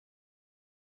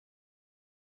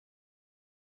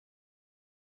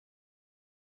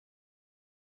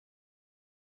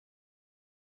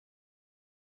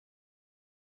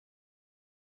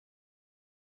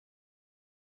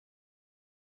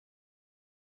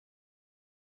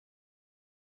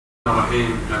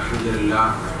الرحيم. الحمد لله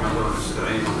نحمده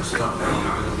ونستعينه ونستغفره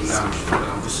ونعوذ بالله من شرور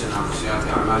انفسنا وسيئات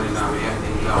اعمالنا، من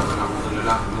يهده الله فلا مضل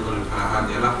له ومن يضلل فلا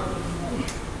هادي له،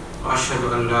 واشهد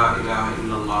ان لا اله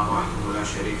الا الله وحده لا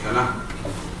شريك له،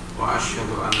 واشهد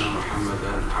ان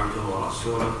محمدا عبده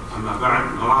ورسوله. اما بعد،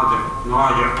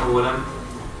 نراجع اولا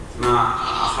ما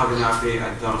اخذنا في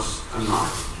الدرس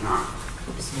الماضي. نعم.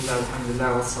 بسم الله الحمد لله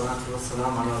والصلاة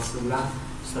والسلام على رسول الله.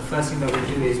 So the first thing that we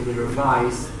do is we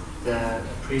revise the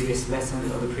previous lesson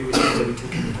or the previous things that we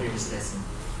took in the previous lesson.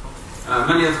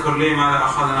 من يذكر لي ماذا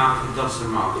أخذنا في الدرس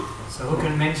الماضي؟ So who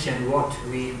can mention what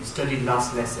we studied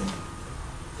last lesson?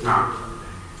 نعم.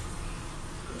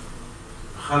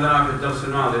 أخذنا في الدرس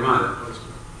الماضي ماذا؟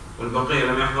 والبقية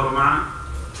لم يحضروا معنا.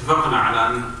 اتفقنا على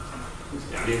أن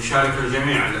يعني يشارك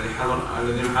الجميع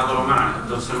الذين حضروا معنا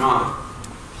الدرس الماضي.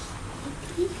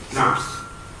 نعم.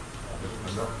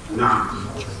 نعم.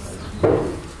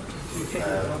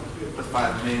 The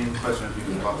five main questions we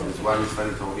can ask is why we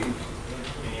study Tawheed.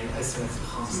 الأسئلة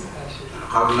الخمسة.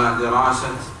 قبل دراسة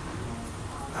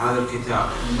هذا الكتاب.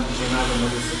 لماذا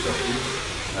ندرس التوحيد؟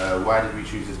 Why did we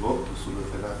choose this book, الأصول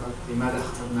ثلاثة? لماذا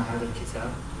اخترنا هذا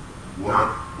الكتاب؟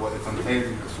 What it contains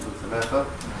in الأصول ثلاثة,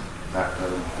 that the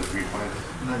 3 points.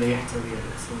 ماذا يحتوي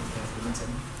الأصول الثلاثة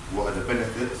المتن؟ What are the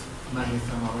benefits? ما هي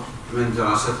الثمرة؟ من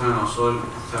دراستنا الأصول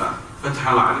الثلاثة. فتح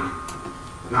الله عليك.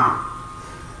 نعم.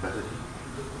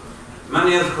 من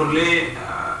يذكر لي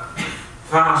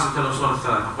فهرسة الأصول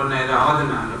الثلاثة؟ قلنا إذا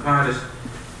أردنا أن نفهرس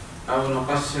أو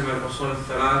نقسم الأصول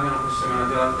الثلاثة نقسمها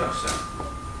إلى 3 أقسام.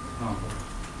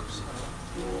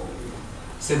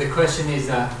 So the question is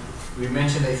that we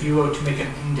mentioned that if you were to make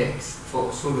an index for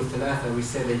Usul al-Thalatha, we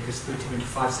said that you could split it into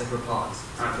 5 separate parts.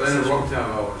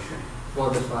 What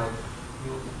are the 5?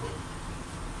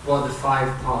 What are the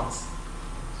 5 parts?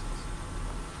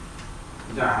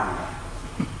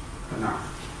 نعم.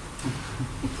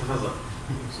 تفضل.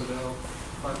 So there are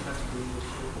 5 categories of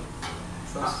shirk.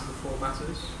 First is the 4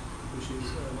 matters, which is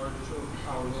knowledge of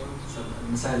our Lord.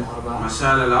 مسائل الأربع.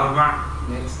 مسائل الأربع.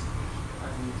 Next.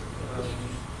 And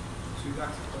to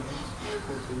act upon it,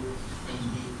 according to the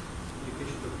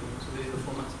official document. So these are the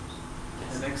 4 matters.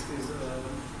 And next is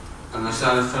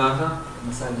المسائل الثلاثة.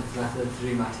 مسائل الثلاثة,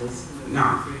 3 matters.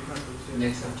 نعم. 3 matters.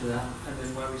 Next after that. And then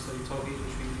why we study Tawheed,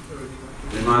 which we already went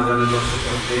through. لماذا ندرس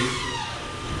التوحيد؟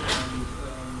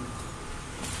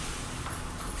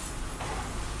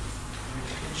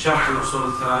 شرح الأصول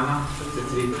الثلاثة. The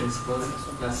 3 principles.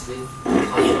 Lastly.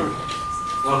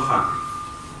 والخامس.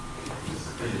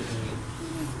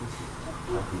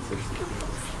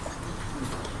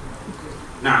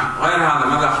 نعم. غير هذا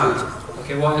ماذا أخذنا؟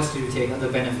 Okay, what else do you take?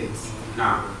 Other benefits.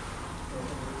 نعم.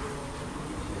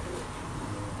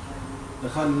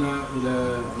 دخلنا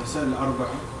إلى مسائل الأربع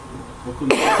وكل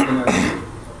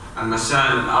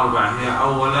المسائل الأربع هي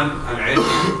أولا العلم.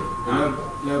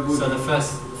 So the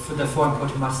first, for the 4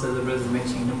 important matters that the brothers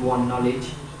mentioning, number 1,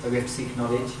 knowledge, that we have to seek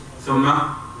knowledge. ثم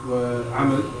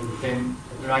وعمل. Then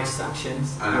righteous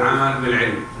actions. العمل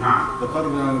بالعلم. نعم.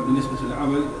 ذكرنا بالنسبة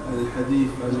للعمل الحديث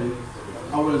عن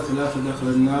أول 3 دخل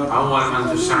النار. أول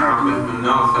من تسعر بهم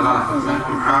النار 3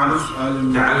 منهم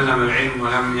عالم تعلم العلم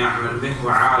ولم يعمل به،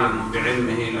 وعالم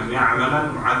بعلمه لم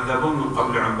يعمل، معذب من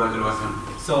قبل عباد الوثن.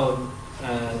 So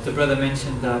the brother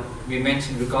mentioned that we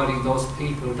mentioned regarding those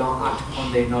people who don't act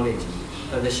upon their knowledge.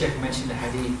 The Sheikh mentioned the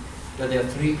hadith that there are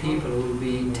 3 people who will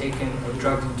be taken or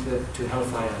dragged into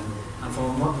hellfire. And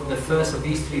from the first of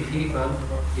these 3 people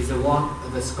is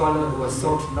the scholar who has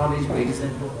sought knowledge but he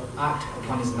doesn't act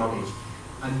upon his knowledge.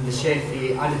 And the Sheikh,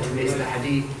 he added to this the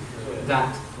hadith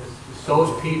that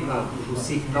those people who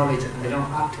seek knowledge and they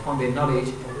don't act upon their knowledge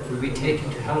will be taken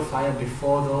to hellfire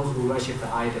before those who worship the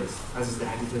idols, as is the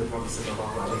hadith of the Prophet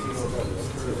sallallahu alaihi wasallam.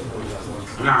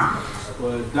 نعم.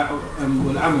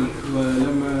 والعمل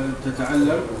ولما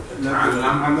تتعلم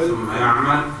عمل ثم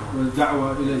يعمل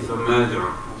والدعوة إليه ثم يدعو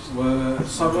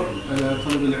والصبر على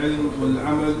طلب العلم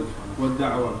والعمل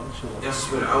والدعوة.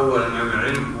 يصبر أولا على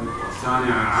العلم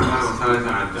والثاني على العمل والثالث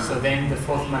على الدعوة. So then the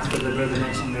 4th matter the brother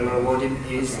mentioned the rewarding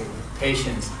is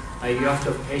patience. You have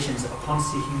to have patience upon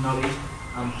seeking knowledge,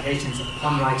 and patience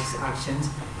upon righteous actions,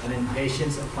 and then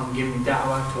patience upon giving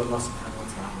da'wah to Allah subhanahu wa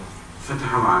ta'ala. فتح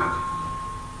الله عليك.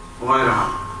 وغيرها.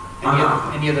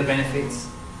 Any other benefits?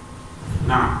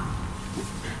 نعم.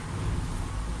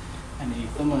 يعني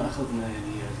ثم أخذنا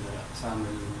أقسام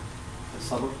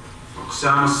الصبر.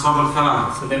 أقسام الصبر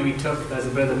ثلاثة. So then we took, as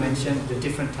the brother mentioned, the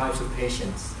different types of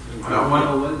patience.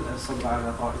 الأول الصبر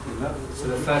على طاعة الله. So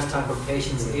the first type of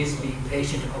patience is being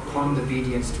patient upon the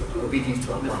obedience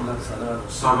to Allah. مثل الصلاة.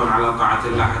 الصبر على طاعة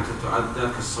الله حتى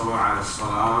تؤدى كالصبر على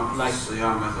الصلاة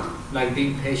والصيام مثلا. Like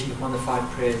being patient upon the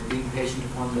 5 prayers, being patient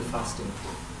upon the fasting.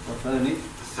 والثاني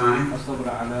الصبر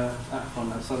على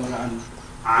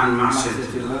عن معصية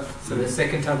الله. So the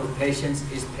second type of patience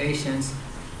is patience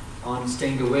on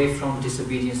staying away from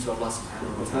disobedience to Allah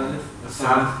subhanahu wa ta'ala.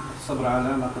 الثالث الصبر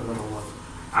على ما قدر الله.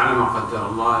 على ما قدر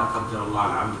الله، يقدر الله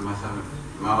العبد مثلا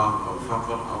مرض أو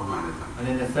فقر أو ما إلى ذلك. And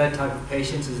then the third type of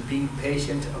patience is being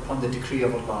patient upon the decree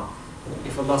of Allah.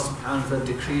 If Allah subhanahu wa ta'ala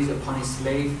decrees upon his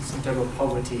slave some type of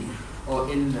poverty or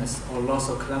illness or loss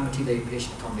or calamity, they be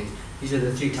patient upon these. These are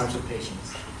the 3 types of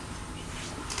patience.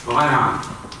 وغير عنه.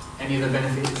 Any other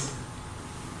benefits?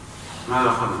 ماذا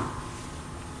أخذنا؟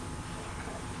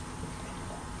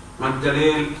 ما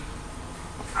الدليل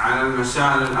على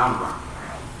المسائل الأربع؟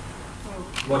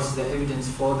 What is the evidence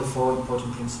for the 4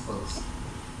 important principles?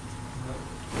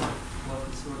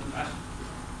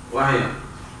 وهي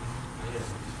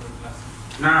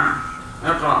نعم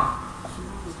اقرأ.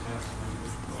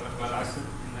 والعصر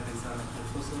إن الإنسان لفي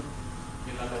خسر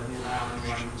إلا الذين آمنوا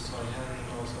وعملوا الصالحات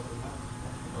وتواصوا بالحق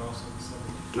وتواصوا بالصبر.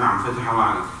 نعم فتح الله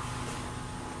عليك.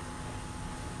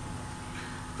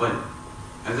 طيب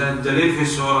إذا الدليل في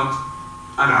سورة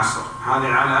العصر هذه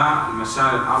على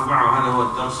المسائل الأربع وهذا هو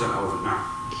الدرس الأول.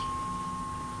 نعم.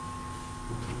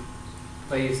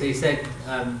 But so you said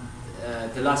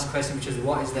the last question, which is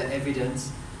what is the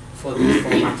evidence for these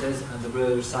 4 matters, and the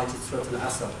brother recited Surah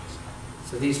Al-Asr.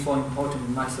 So these 4 important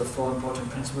matters, 4 important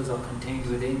principles are contained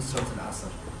within Surah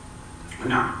Al-Asr.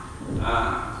 نعم.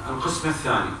 القسم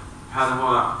الثاني هذا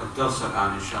هو الدرس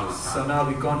الآن إن شاء الله تعالى. So now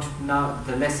we've gone to now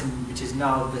the lesson, which is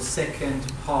now the second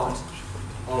part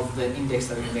of the index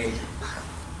that we made.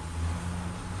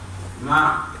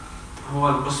 ما هو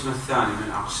القسم الثاني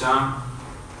من أقسام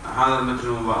هذا المتن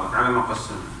المبارك على ما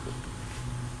قسمنا؟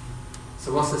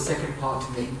 So what's the second part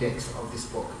in the index of this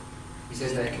book? He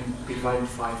says that it can be divided in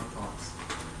 5 parts.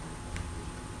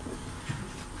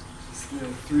 The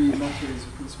 3 matters,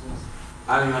 principles.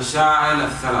 المسائل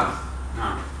الثلاث.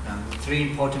 نعم. The 3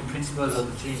 important principles or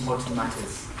the 3 important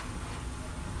matters.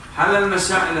 هل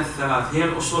المسائل الثلاث هي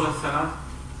الأصول الثلاث؟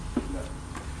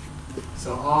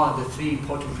 So are the 3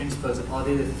 important principles, are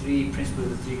they the 3 principles,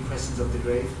 the 3 questions of the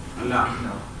grave? لا.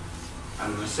 No.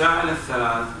 المسائل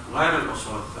الثلاث غير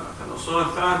الأصول الثلاث. الأصول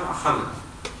الثلاث أخذنا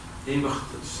هي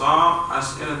باختصار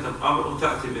أسئلة القبر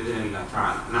وتأتي بإذن الله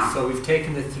تعالى. نعم. So we've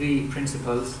taken the 3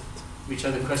 principles, which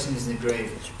are the questions in the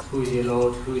grave. Who is your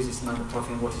Lord? Who is Islam, the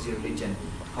Prophet, and what is your religion?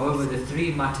 However, the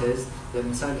 3 matters, the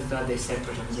Masail al-Thalath, they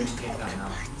separate, and we're going to take that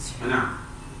now. نعم.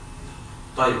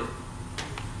 طيب.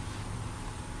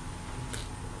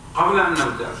 قبل أن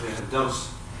نبدأ في الدرس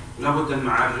لابد أن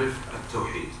نعرف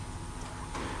التوحيد.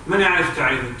 من يعرف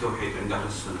تعريف التوحيد عند أهل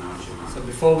السنة والجماعة؟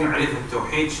 So تعريف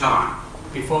التوحيد شرعا.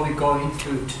 before we go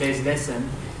into today's lesson,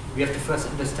 we have to first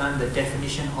understand the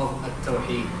definition of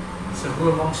at-tawheed. So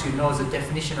who amongst you knows the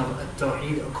definition of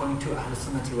at-tawheed according to Ahl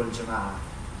Sunnah wal Jama'ah?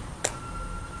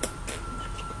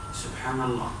 سبحان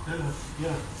الله.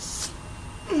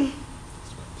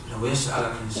 لو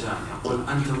يسألك إنسان يقول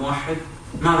أنت موحد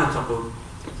ماذا تقول؟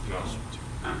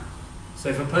 So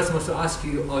if a person was to ask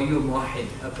you, are you a muwahhid,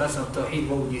 a person of tawheed,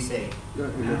 what would you say?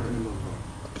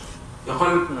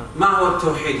 يقول ما هو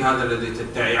التوحيد هذا الذي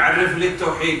تدعي؟ عرف لي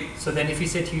التوحيد. So then if he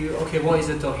said to you, okay, what is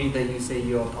the tawheed that you say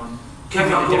you're upon?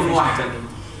 كيف أكون موحد؟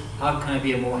 How can I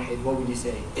be a muwahhid? What would you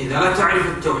say? إذا لا تعرف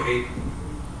التوحيد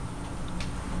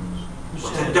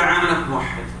وتدعي أنك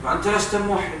موحد فأنت لست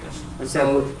موحد.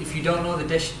 So if you don't know the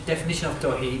definition of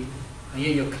tawheed, and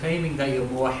yet you're claiming that you're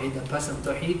muwahhid, a person of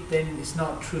tawheed, then it's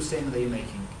not a true statement that you're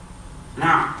making.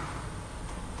 نعم.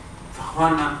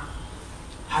 فأخواننا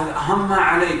هذا أهم ما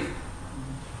عليك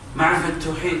معرفة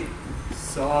التوحيد.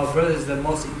 So our brothers, the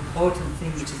most important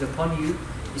thing which is upon you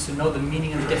is to know the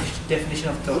meaning and definition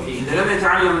of tawheed. إذا لم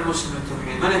يتعلم المسلم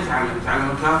التوحيد من يتعلم؟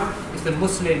 يتعلم الكافر؟ If the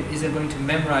Muslim isn't going to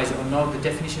memorize or know the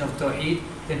definition of tawheed,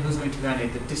 then who's going to learn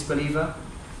it? The disbeliever?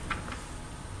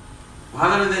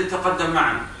 وهذا الذي تقدم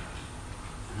معنا.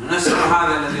 نسأل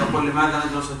هذا الذي يقول لماذا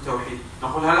ندرس التوحيد؟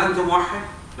 نقول هل أنت موحد؟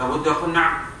 لابد يقول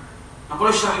نعم. نقول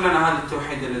اشرح لنا هذا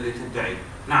التوحيد الذي تدعي.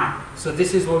 نعم. So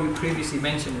this is what we previously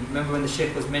mentioned. Remember when the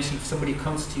Sheikh was mentioning, if somebody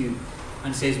comes to you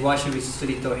and says, why should we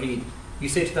study tawheed? You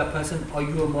say to that person, are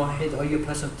you a muwahhid? Are you a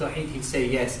person of tawheed? He'll say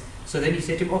yes. So then you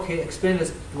say to him, okay, explain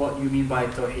us what you mean by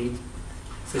tawheed.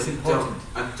 So it's important.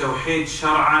 التوحيد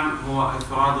شرعا هو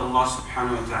إفراد الله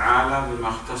سبحانه وتعالى بما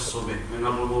اختص به من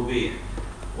الربوبية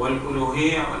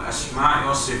والألوهية والأسماء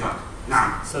والصفات.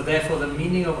 نعم. So therefore the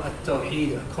meaning of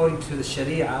at-tawheed according to the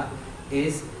Sharia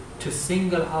is to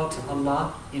single out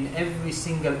Allah in every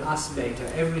single aspect or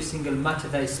every single matter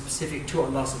that is specific to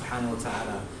Allah subhanahu wa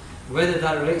ta'ala. Whether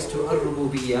that relates to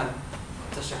al-rububiyyah,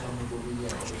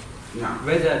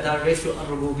 whether that relates to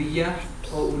al-rububiyyah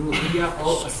or uluhiyyah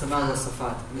or as-sama wa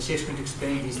sifat. And the Shaykh is going to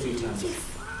explain these three terms.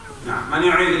 نعم. من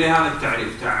يعيد لي هذا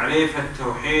التعريف؟ تعريف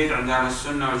التوحيد عند أهل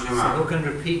السنة والجماعة. So who can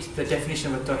repeat the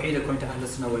definition of tawheed according to Ahl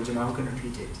Sunnah wal Jama'ah? Who can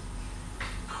repeat it?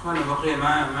 إخواني بقية ما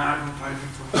يعرفون تعريف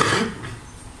التوحيد.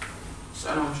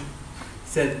 اسألهم شيء.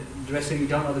 Said the rest of you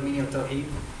don't know the meaning of tawheed.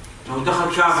 لو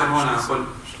دخل كافر هنا أقول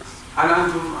هل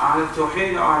أنتم أهل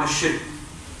التوحيد أو أهل الشرك؟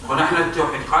 ونحن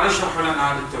التوحيد. قال اشرحوا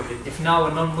لنا هذا التوحيد. If now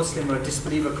a non-Muslim or a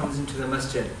disbeliever comes into the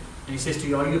masjid and he says to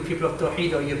you, are you people of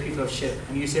tawheed or are you people of shirk?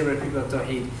 And you say we're people of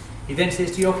tawheed. He then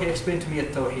says to you, okay, explain to me a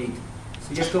tawheed. So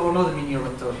you have to all know the meaning of a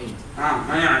tawheed.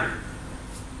 ما يعرف.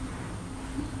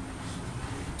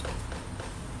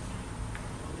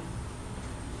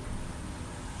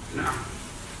 نعم.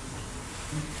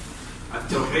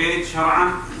 التوحيد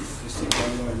شرعا استقبال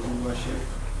الله المباشر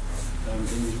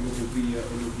الربوبية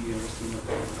ألوهية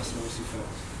أسماء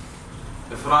وصفات.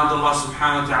 إفراد الله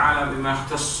سبحانه وتعالى بما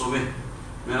يختص به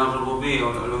من الربوبية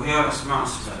والألوهية والأسماء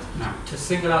والصفات. نعم. To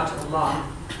single out Allah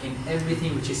in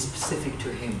everything which is specific to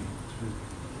Him.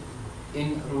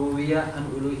 In rububiyyah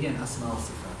and uluhiyyah and asma wa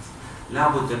sifat.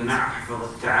 لابد أن نحفظ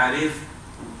التعاريف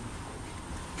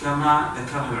كما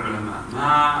ذكرها العلماء.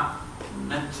 ما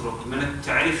نترك من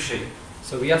التعريف شيء.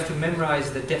 So we have to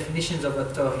memorize the definitions of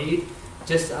at-tawheed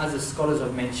just as the scholars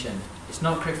have mentioned. It's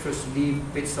not correct for us to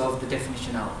leave bits of the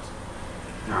definition out.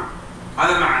 نعم.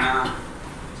 هذا معنى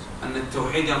أن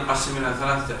التوحيد ينقسم إلى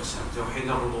ثلاثة أقسام: توحيد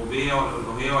الربوبية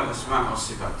والألوهية والأسماء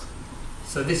والصفات.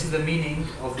 So this is the meaning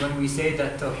of when we say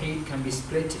that tawheed can be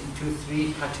split into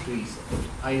three categories,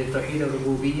 either tawheed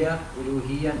al-rububiyyah,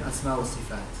 uluhiyyah and asma wa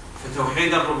sifat.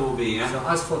 فتوحيد الربوبية So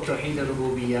as for tawheed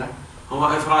al-rububiyyah, هو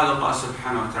إفراد الله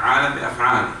سبحانه وتعالى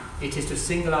بأفعاله. it is to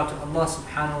single out Allah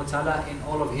subhanahu wa ta'ala in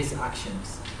all of His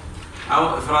actions.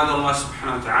 أو إفراد الله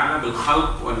سبحانه وتعالى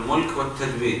بالخلق والملك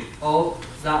والتدبير. Or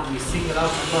that we single out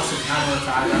Allah subhanahu wa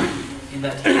ta'ala in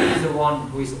that He is the one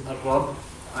who is al-Rabb,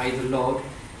 i.e. the Lord.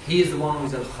 He is the one who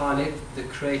is al-Khaliq, the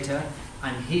Creator,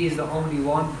 and He is the only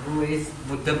one who is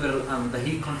Mudabbir al-Amr, that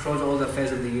He controls all the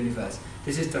affairs of the universe.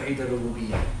 This is Tawheed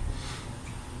al-Rububiyyah.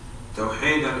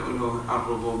 توحيد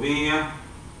الربوبية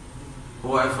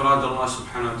هو إفراد الله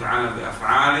سبحانه وتعالى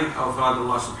بأفعاله أو إفراد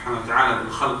الله سبحانه وتعالى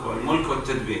بالخلق والملك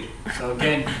والتدبير. So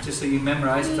again, just so you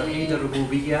memorize, Tawheed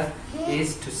al-Rububiyyah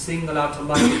is to single out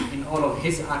Allah in all of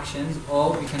His actions,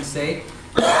 or we can say,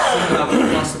 single out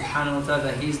Allah subhanahu wa ta'ala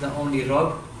that He is the only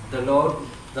Rabb, the Lord,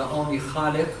 the only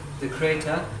Khaliq, the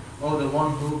Creator, or the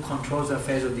one who controls the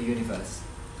affairs of the universe.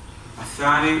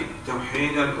 الثاني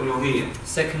توحيد الألوهية.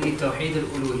 Secondly, Tawheed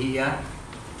al-Uluhiyyah,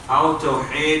 أو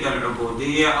توحيد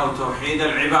العبودية أو توحيد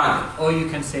العبادة. or you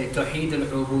can say Tawheed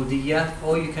al-Ubudiyyah,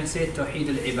 or you can say Tawheed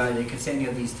al-Ibadah. You can say any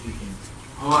of these three things.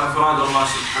 هو إفراد الله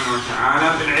سبحانه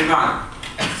وتعالى بالعبادة.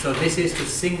 So this is to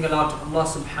single out Allah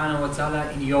subhanahu wa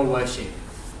ta'ala in your worship.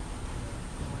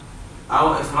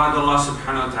 أو إفراد الله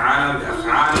سبحانه وتعالى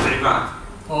بأفعال العباد.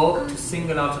 Or to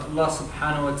single out Allah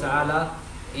subhanahu wa ta'ala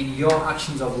in your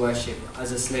actions of worship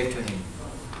as a slave to Him.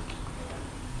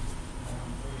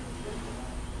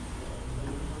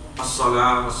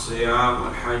 الصلاة والصيام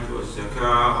والحج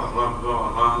والزكاة والرغبة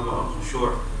والرهبة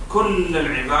والخشوع كل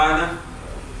العبادة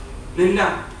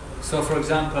لله. So for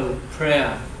example,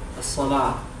 prayer,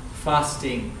 as-salah,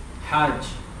 fasting, hajj,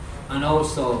 and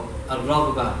also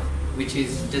al-raghbah, which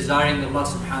is desiring Allah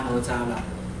subhanahu wa ta'ala,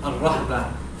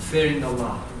 al-rahbah, fearing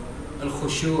Allah,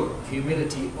 al-khushu',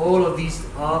 humility, all of these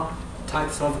are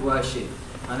types of worship,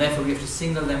 and therefore we have to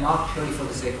single them out purely for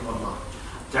the sake of Allah.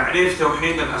 تعريف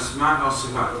توحيد الأسماء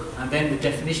والصفات. And then the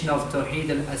definition of Tawheed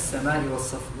al-Asma'i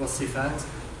wa-Sifat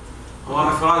هو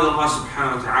إفراد الله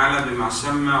سبحانه وتعالى بما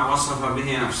سمى وصف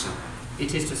به نفسه.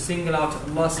 It is to single out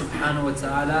Allah subhanahu wa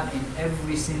ta'ala in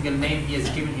every single name He has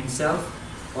given Himself,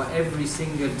 or every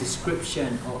single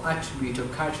description or attribute or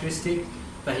characteristic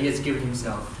that He has given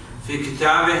Himself. في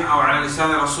كتابه أو على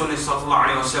لسان رسوله صلى الله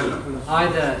عليه وسلم.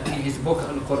 Either in His book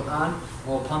Al-Quran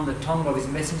or upon the tongue of His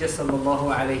Messenger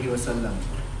sallallahu alayhi wa sallam.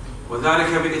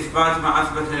 وذلك بإثبات ما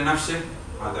أثبت لنفسه.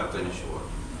 هذا يعطينا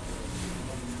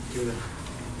شوية.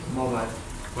 Mobile.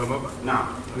 نعم.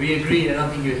 We agree, I don't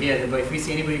think you hear that, but if we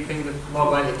see anybody playing with the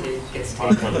mobile, it gets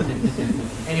taken.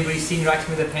 Anybody seen writing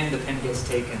with a pen, the pen gets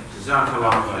taken. جزاك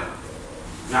الله خير.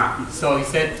 نعم. So he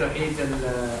said Tawheed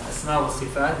al-Asma wa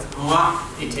Sifat. هو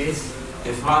It is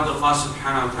إفراد الله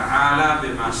سبحانه وتعالى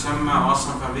بما سمى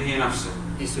وصف به نفسه.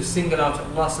 Is to single out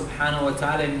Allah subhanahu wa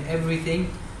ta'ala in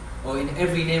everything, or in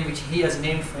every name which He has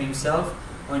named for Himself,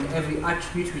 or in every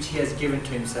attribute which He has given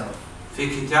to Himself. في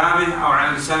كتابه أو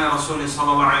على لسان رسوله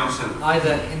صلى الله عليه وسلم.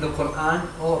 Either in the Quran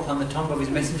or upon the tongue of His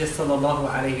Messenger صلى الله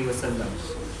عليه وسلم.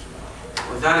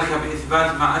 وذلك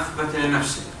بإثبات ما أثبت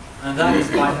لنفسه. And that is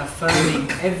by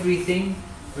affirming everything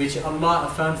which Allah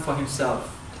affirmed for Himself.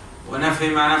 ونفي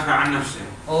ما نفى عن نفسه.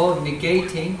 Or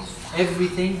negating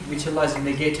everything which Allah has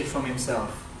negated from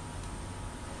Himself.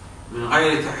 من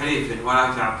غير تحريف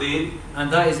ولا تعطيل.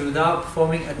 And that is without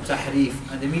performing a tahrif.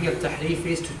 And the meaning of tahrif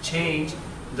is to change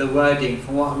the wording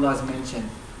from what Allah has mentioned.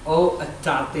 Or a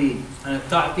ta'til. And a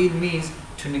ta'til means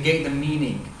to negate the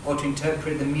meaning or to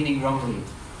interpret the meaning wrongly.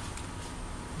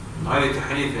 غير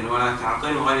تحريف ولا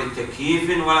تعطيل وغير تكييف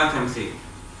ولا تمثيل.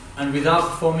 And without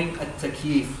performing a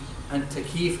takyif. And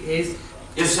takyif is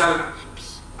يسأل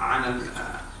عن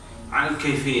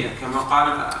الكيفية كما قال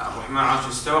الرحمن على العرش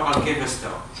استوى قال كيف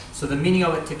استوى. So the meaning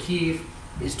of a takyif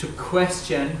is to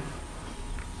question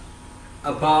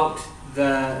about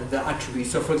the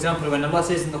attributes. So for example, when Allah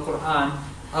says in the Quran,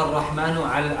 Ar-Rahmanu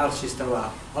ala al-arsh istawa,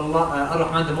 Allah,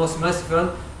 Ar-Rahman, the most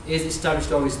merciful, is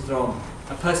established over His throne.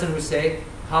 A person would say,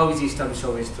 how is He established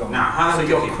over His throne? So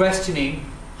you're questioning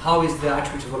how is the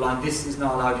attribute of Allah, and this is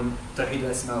not allowed in Tawheed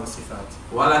al-Asma wa Sifat.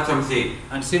 ولا تمثيل.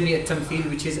 And similarly a tamthil,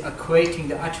 which is equating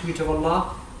the attribute of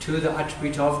Allah to the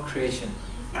attribute of creation.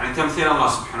 يعني تمثيل الله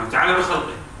سبحانه وتعالى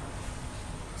بخلقه.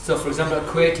 So for example,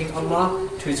 equating Allah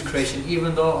to His creation,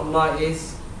 even though Allah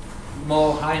is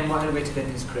more high and more elevated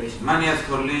than His creation. من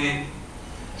يذكر لي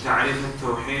تعريف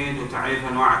التوحيد وتعريف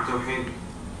أنواع التوحيد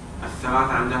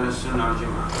الثلاثة عند أهل السنة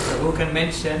والجماعة. So who can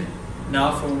mention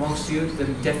now from amongst you the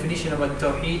definition of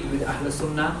Tawheed with Ahl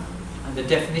Sunnah and the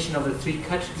definition of the three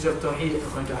categories of Tawheed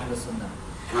according to Ahl Sunnah?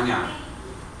 من يعرف؟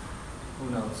 Who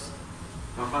knows?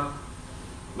 فقط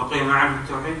بقي ما يعرف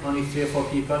التوحيد؟ Only 3 or 4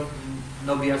 people.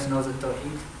 Nobody else knows the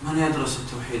Tawheed. من يدرس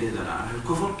التوحيد إذا أهل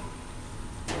الكفر؟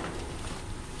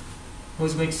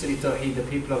 Who's going to study Tawheed? The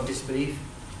people of disbelief?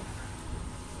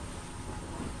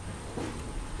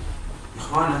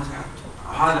 إخوانا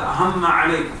هذا أهم ما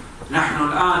عليكم. نحن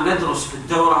الآن ندرس في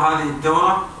الدورة هذه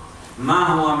الدورة ما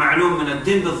هو معلوم من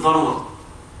الدين بالضرورة.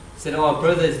 Said, oh, our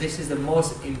brothers, this is the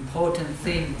most important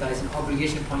thing that is an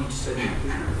obligation upon you to study.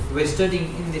 We're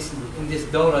studying in this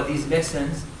Dawrah, these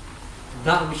lessons,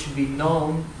 that which should be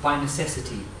known by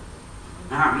necessity.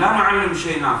 نعم لا نعلم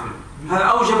شيء نافل. هذا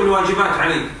أوجب الواجبات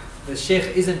عليك. The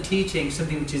Sheikh isn't teaching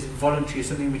something which is voluntary,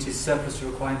 something which is surplus to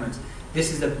requirements.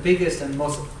 This is the biggest and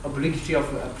most obligatory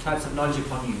of types of knowledge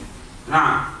upon you.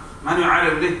 نعم من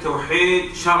يعرف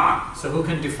للتوحيد شرعا. So who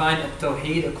can define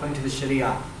التوحيد according to the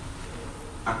Sharia?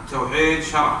 التوحيد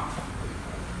شرعا.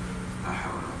 لا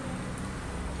حول.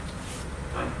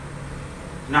 طيب.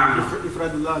 نعم.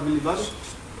 إفراد الله بالعبادة.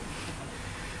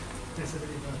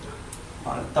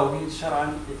 معنى التوحيد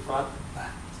شرعا إفراد.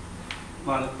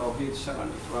 معنى التوحيد شرعا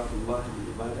إفراد الله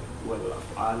بالعبادة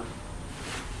والأفعال.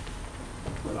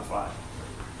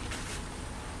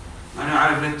 من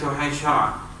يعرف للتوحيد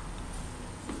شرعا.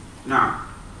 نعم.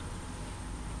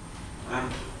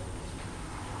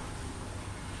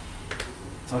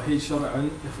 توحيد شرعا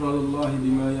إفراد الله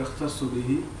بما يختص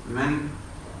به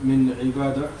من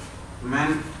عبادة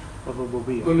من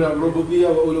الربوبية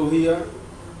وألوهية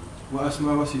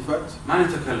وأسماء وصفات. ما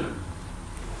نتكلم.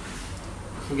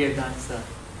 Who gave the answer?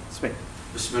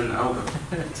 بسم الله أوقف.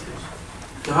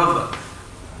 تفضل.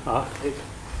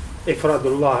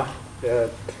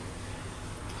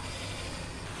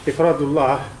 إفراد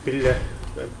الله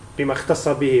بما اختص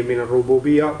به من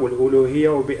الربوبية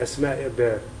والألوهية بأسماء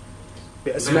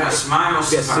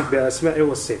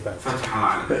والصفات. فتح الله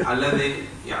عليك. الذي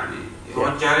يعني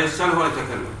يوجه عليه السؤال هو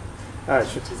يتكلم.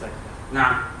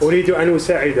 نعم. أريد أن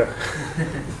أساعده.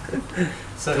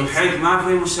 توحيد ما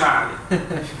في مساعدة.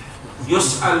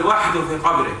 يسأل وحده في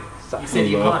قبره. He said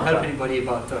you can't help anybody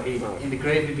about Tawheed. In the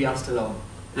grave you'll be asked alone.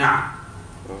 نعم.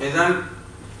 إذن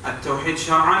التوحيد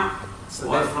شرعا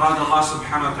وإفراد الله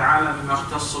سبحانه وتعالى بما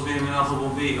اختص به من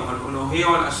الربوبية والألوهية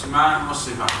والأسماء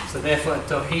والصفات. So therefore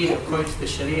Tawheed according to the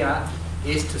Sharia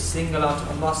is to single out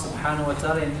Allah subhanahu wa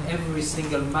ta'ala in every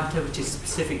single matter which is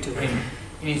specific to Him.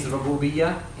 In His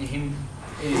rububiyyah, in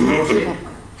His lordship,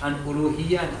 and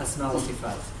uluhiyyah and asma wa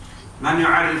sifat. من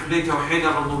يعرف لي توحيد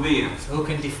الربوبية؟ So who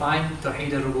can define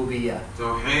Tawheed al-Rububiyyah?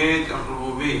 توحيد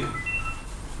الربوبية.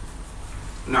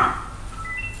 نعم.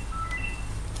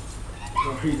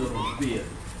 توحيد الربوبية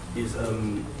is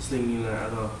singing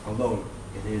Allah alone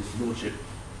in His lordship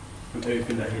from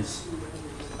everything that He's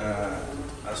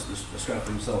described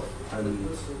for Himself, and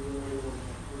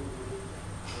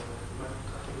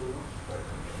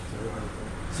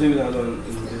Singling out on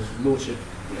his lordship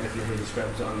and everything he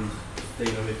describes and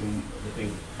staying away from the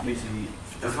thing. Basically,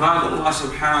 إفراد الله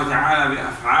سبحانه وتعالى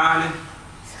بأفعاله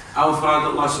أو إفراد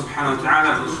الله سبحانه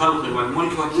وتعالى بالخلق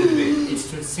والملك والتدبير.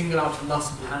 It's to single out Allah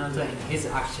subhanahu wa ta'ala in his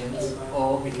actions,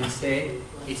 or we can say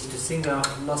it's to single out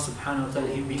Allah subhanahu wa ta'ala,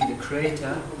 him being the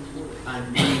creator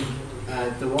and being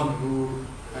the one who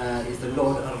is the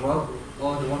Lord al-Rabb,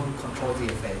 or the one who controls the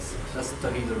affairs. That's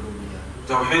Tawheed al-Rububiyyah.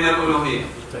 توحيد الألوهية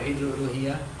Tawheed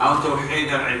al-Uluhiyyah, أو توحيد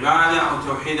العبادة أو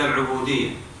توحيد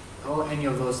العبودية. or any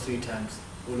of those three terms.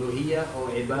 Uluhiyyah or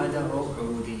Ibadah or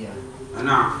Ubudiyyah.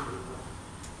 نعم.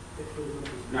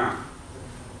 نعم.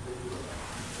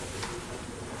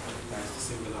 That's to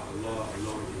single out Allah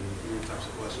alone in many types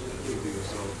of worship that we do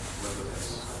yourself, whether that's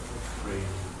praying,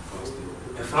 fasting.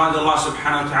 إفراد الله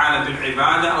سبحانه وتعالى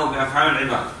بالعبادة أو بأفعال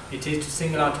العبادة. It is to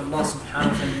single out Allah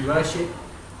subhanahu wa ta'ala in worship,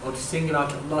 or to single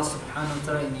out Allah subhanahu wa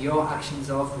ta'ala in your actions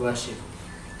of worship.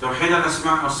 توحيد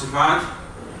الأسماء والصفات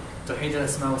Tawheed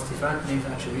al-Asma wa Sifat, names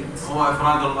and attributes. هو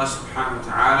إفراد الله سبحانه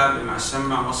وتعالى بما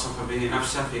سمى وصف به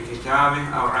نفسه في كتابه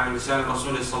أو على لسان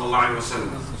رسوله صلى الله عليه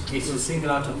وسلم. It's to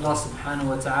single out Allah subhanahu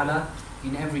wa ta'ala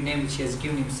in every name which He has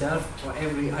given Himself, or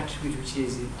every attribute which He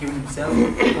has given Himself,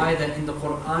 either in the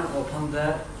Quran or upon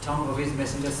the tongue of His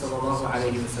Messenger sallallahu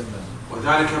alayhi wa sallam.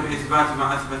 وذلك بإثبات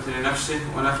ما أثبت لنفسه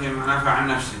ونفي ما نفى عن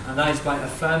نفسه. And that is by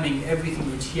affirming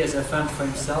everything which He has affirmed for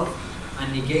Himself,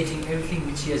 and negating everything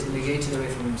which He has negated away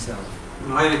from Himself.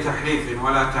 من غير تحريف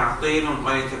ولا تعطيل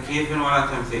غير تكييف ولا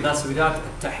تمثيل. Thus, without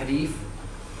a tahrif,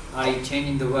 i.e.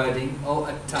 changing the wording, or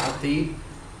a ta'til,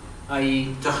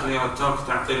 i.e. التخلية والترك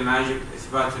تعطيل ما يجب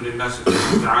إثباته لله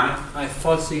سبحانه وتعالى.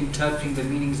 falsely interpreting the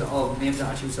meanings of names and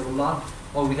attributes of Allah,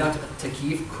 or without a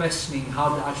takif, questioning how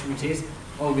the attribute is,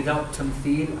 or without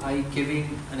tamthil, i.e.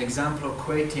 giving an example or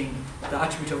equating the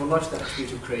attribute of Allah to the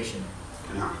attribute of creation.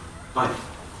 نعم. طيب.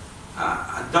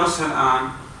 الدرس الآن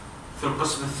في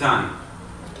القسم الثاني.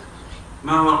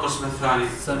 ما هو القسم الثاني؟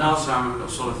 So now, أقسام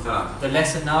الأصول الثلاثة. the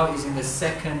lesson now is in the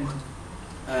second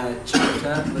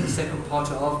chapter, the second part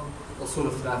of Usul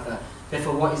al-Thalatha.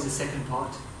 Therefore, what is the second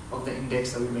part of the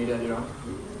index that we made earlier on?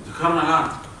 ذكرنا الآن.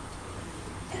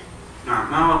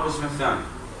 نعم. ما هو القسم الثاني؟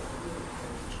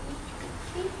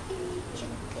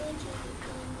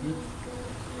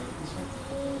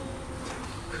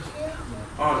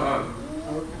 أول.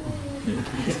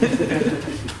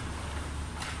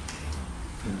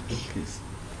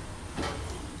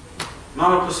 ما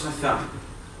هو القسم الثاني؟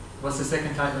 What's the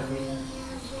second type of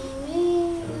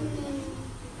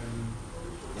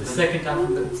the second type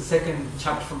from the second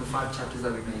chapter from the 5 chapters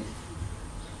that we made?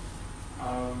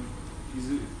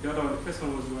 The first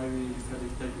one was why we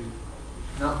studied Tajweed.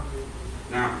 No.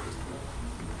 نعم.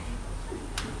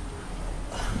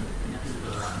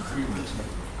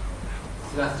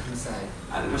 ثلاثة مسائل.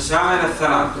 المسائل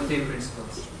الثلاث. The 3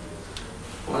 principles.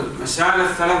 والمسائل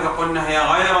الثلاثة قلنا هي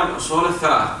غير الأصول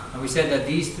الثلاث. And we said that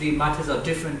these 3 matters are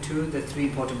different to the 3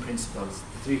 important principles,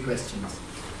 the 3 questions.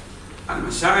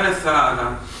 المسائل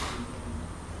الثلاثة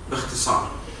باختصار.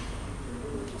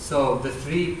 So the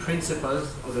 3 principles,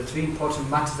 or the 3 important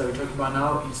matters that we're talking about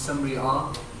now, in summary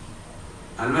are: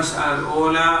 المسألة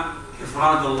الأولى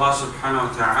إفراد الله سبحانه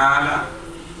وتعالى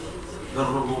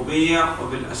بالربوبية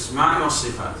وبالأسماء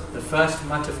والصفات. The first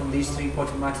matter from these 3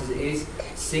 important matters is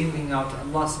singling out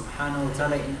Allah subhanahu wa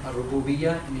ta'ala in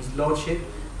ar-rububiyyah, in His lordship,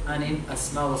 and in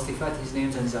asma wa sifat, His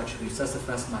names and His attributes. That's the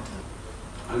first matter.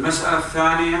 المسألة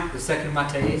الثانية The second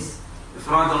matter is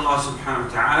إفراد الله سبحانه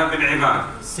وتعالى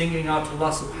بالعبادة. singling out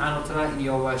Allah subhanahu wa ta'ala in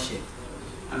your worship.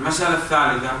 المسألة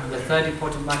الثالثة The third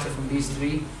important matter from these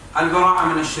 3 البراءة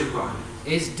من الشرك وأهله.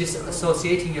 is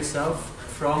disassociating yourself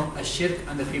from a shirk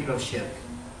and the people of shirk.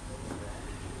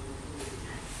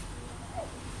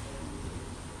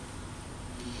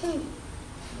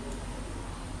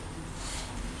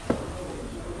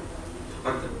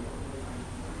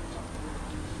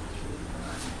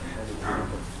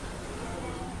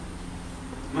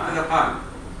 ماذا قال؟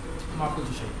 ما قلت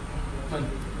شيء.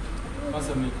 ما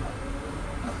سميت.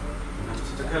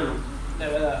 تتكلم.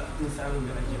 لا نسأله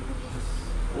بأجيب.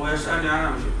 ويسألني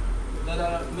أنا مجيب.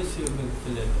 لا مش في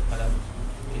الكلام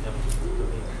كتاب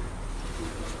التوحيد.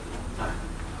 طيب.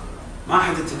 ما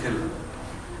حد يتكلم.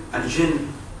 الجن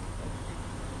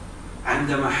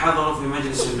عندما حضروا في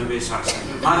مجلس النبي صلى الله عليه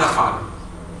وسلم ماذا قال؟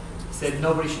 Said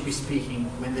nobody should be speaking.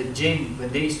 When the jinn,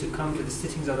 when they used to come to the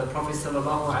sittings of the Prophet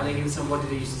sallallahu alaihi wasallam, what did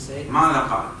they used to say? ماذا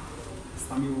قال؟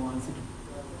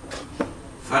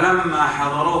 فلما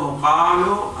حضروه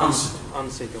قالوا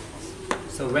أنصتوا.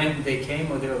 So when they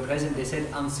came or they were present, they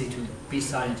said ansitu, be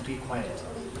silent, be quiet.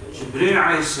 جبريل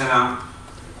عليه السلام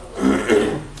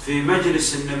في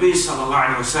مجلس النبي صلى الله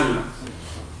عليه وسلم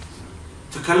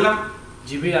تكلم؟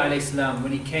 Jibreel alayhi salam,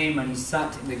 when he came and he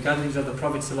sat in the gatherings of the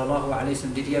Prophet sallallahu alayhi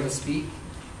wasallam, did he ever speak?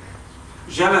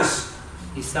 جلس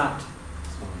He sat.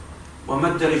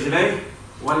 ومد رجليه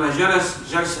ولا جلس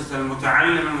جلسة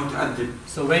المتعلم المتأدب؟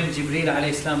 So when Jibreel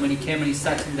alayhi salam, when he came and he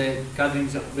sat in the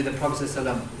gatherings with the Prophet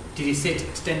sallallahu alayhi wasallam, did he sit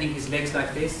extending his legs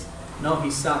like this? No, he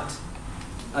sat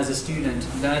as a student,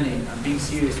 learning and being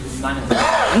serious with manners.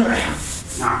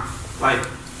 نعم. طيب.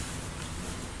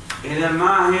 إذا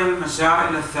ما هي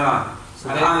المسائل الثلاثة؟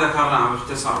 الآن ذكرناها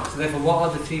باختصار. So therefore, what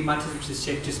are the three matters which the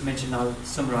Sheikh just mentioned now,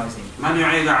 summarizing? من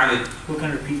يعيد عليه؟ Who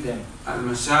can repeat them?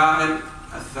 المسائل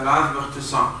الثلاث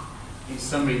باختصار. In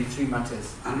summary, the three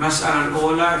matters. المسألة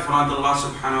الأولى إفراد الله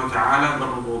سبحانه وتعالى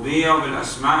بالربوبية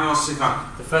وبالأسماء والصفات.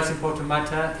 The first important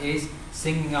matter is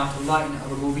singing out Allah in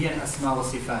Rububiyyah and Asma wa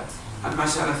Sifat.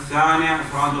 المسألة الثانية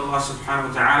إفراد الله سبحانه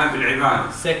وتعالى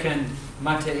بالعبادة. Second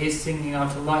matter is singing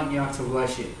out Allah in the act of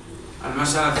worship.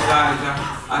 المسألة الثالثة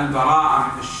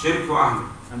البراءة من الشرك وأهله.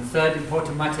 And the third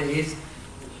important matter is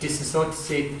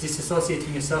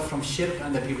disassociating yourself from shirk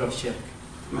and the people of shirk.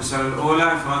 المسألة الأولى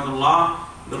إفراد الله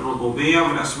بالربوبية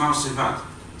والأسماء والصفات.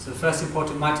 So the first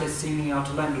important matter is singing out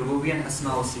Allah in Rububiyyah and Asma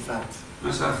wa Sifat.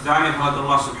 المسألة الثانية إفراد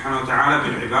الله سبحانه وتعالى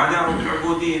بالعبادة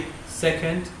وبالعبودية.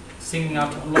 Second, singing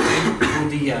out Allah in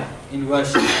Ubudiyyah, in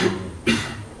worship.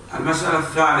 المسألة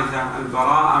الثالثة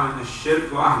البراءة من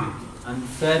الشرك وأهله. And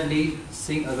thirdly,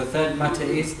 the third matter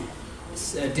is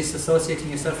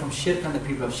disassociating yourself from shirk and the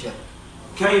people of shirk.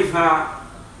 كيف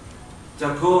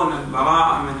تكون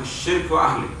البراءة من الشرك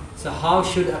وأهله؟ So how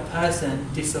should a person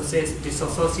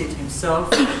disassociate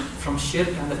himself from shirk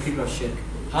and the people of shirk?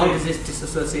 How is this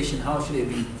disassociation, how should it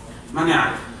be? من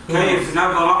يعرف؟ كيف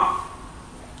نبرأ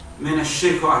من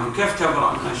الشرك وأهله؟ كيف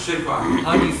تبرأ من الشرك وأهله؟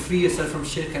 How do you free yourself from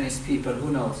shirk and its people?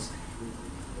 Who knows?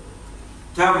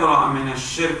 تبرأ من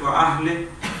الشرك وأهله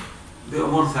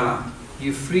بأمور ثلاث.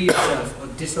 You free yourself or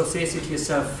dissociate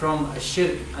yourself from a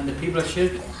shirk and the people of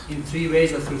shirk in three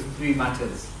ways or through three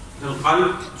matters.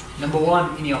 بالقلب. Number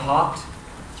one, in your heart.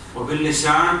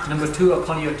 وباللسان. Number two,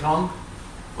 upon your tongue.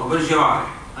 وبالجوارح.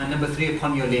 And number three,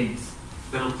 upon your limbs.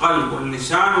 بالقلب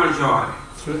واللسان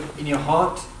والجوارح. In your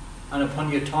heart and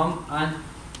upon your tongue and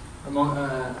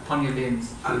upon your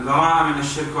limbs. البراءة من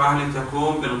الشرك وأهله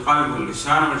تكون بالقلب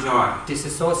واللسان والجوارح.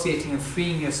 Disassociating and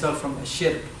freeing yourself from a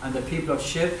shirk and the people of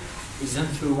shirk is done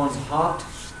through one's heart,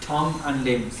 tongue and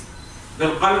limbs.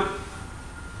 بالقلب.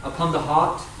 Upon the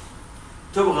heart.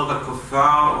 تبغض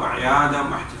الكفار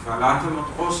وأعيادهم واحتفالاتهم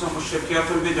وطقوسهم والشركيات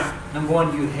والبدع. Number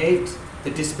one, you hate the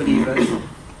disbelievers.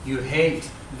 You hate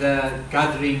the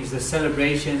gatherings, the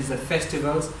celebrations, the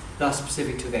festivals that are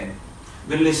specific to them.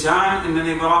 باللسان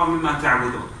إنني براء مما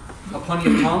تعبدون. Upon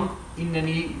your tongue,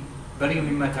 إنني بريء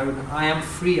مما تعبدون. I am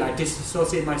free. I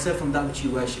disassociate myself from that which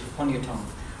you worship. Upon your tongue.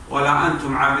 ولا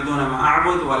أنتم عابدون ما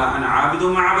أعبد ولا أنا عابد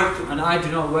ما عبدتم. And I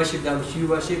do not worship that which you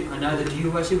worship, and neither do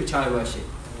you worship which I worship.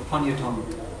 Upon your tongue.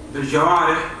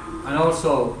 بالجوارح. And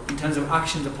also in terms of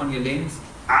actions upon your limbs.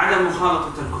 عدم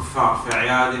مخالطة الكفار في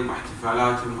أعيادهم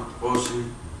واحتفالاتهم وطقوسهم.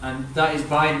 And that is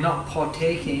by not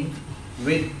partaking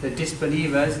with the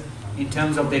disbelievers in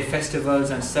terms of their festivals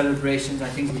and celebrations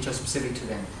and things which are specific to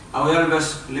them. أو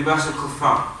يلبس لباس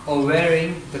الكفار. Or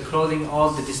wearing the clothing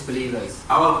of the disbelievers.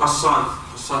 أو القصات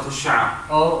قصات الشعر.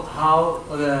 Or how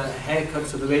the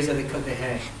haircuts or the ways that they cut their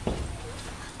hair.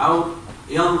 أو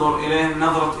ينظر إليهم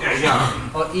نظرة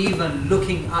إعجاب. Or even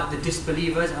looking at the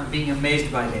disbelievers and being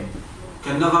amazed by them.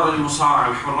 كالنظر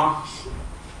للمصارعة الحرة.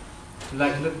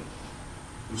 Like look.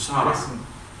 مصارعة.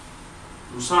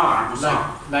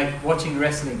 مصارعة. Like watching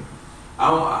wrestling.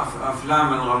 أو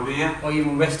أفلام الغربية. Or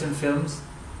even Western films.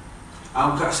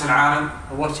 أو كأس العالم.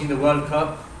 Or watching the World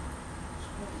Cup.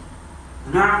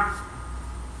 نعم.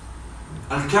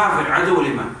 الكافر عدو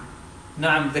لمن؟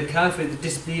 نعم, the kafir, the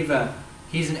disbeliever,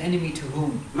 he's an enemy to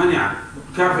whom? من يعرف؟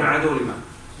 الكافر عدو لمن؟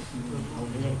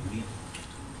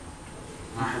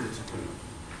 ما حد يتكلم.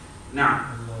 نعم.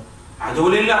 عدو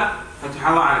لله. فتح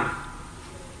الله عليه.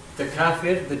 The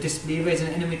kafir, the disbeliever, is an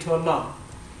enemy to Allah.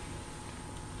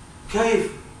 كيف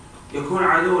يكون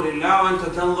عدو لله وأنت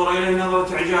تنظر إليه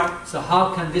نظرة إعجاب؟ So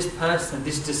how can this person,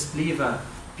 this disbeliever,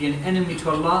 be an enemy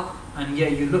to Allah, and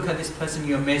yet you look at this person,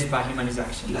 you're amazed by him and his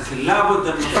actions? لكن لابد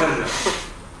أن نفرق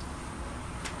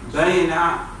بين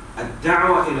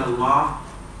الدعوة إلى الله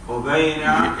وبين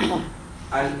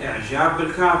الإعجاب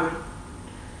بالكافر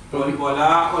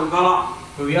والولاء والبراء.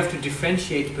 But we have to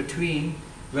differentiate between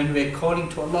when we're calling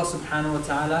to Allah subhanahu wa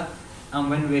ta'ala and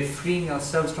when we're freeing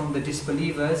ourselves from the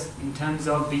disbelievers in terms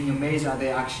of being amazed at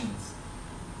their actions.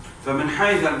 فمن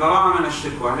حيث البراءة من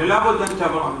الشرك وأهله لابد أن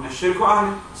تبرأ من الشرك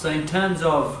وأهله. So in terms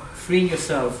of freeing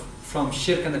yourself from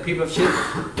shirk and the people of shirk,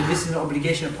 then this is an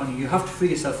obligation upon you. You have to free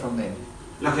yourself from them.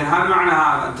 لكن هل معنى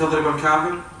هذا أن تضرب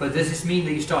الكافر؟ But does this mean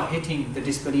that you start hitting the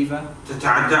disbeliever?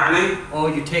 تتعدى عليه؟ Or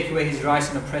you take away his rights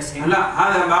and oppress him? لا،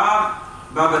 هذا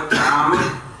باب التعامل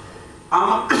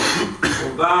أمر،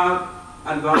 وباب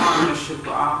البراءة من الشرك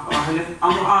وأهله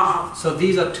أمر آخر. So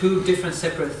these are two different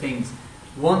separate things.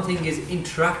 One thing is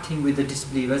interacting with the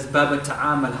disbelievers, bab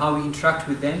al-ta'amal, how we interact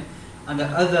with them, and the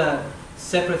other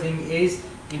separate thing is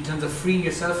in terms of freeing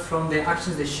yourself from their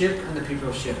actions, the shirk and the people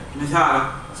of shirk.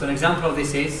 مثال. So an example of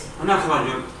this is, هناك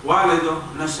رجل والده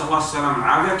نسأل الله السلامة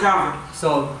والعافية كافر.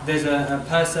 so there's a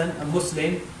person, a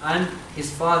Muslim, and his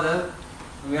father,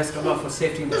 and we ask Allah for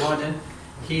safety and pardon,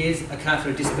 he is a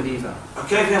kafir, disbeliever.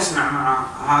 كيف يصنع مع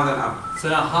هذا الأب؟ So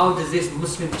now how does this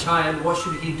Muslim child, what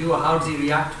should he do, or how does he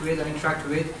react with or interact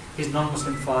with his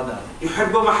non-Muslim father?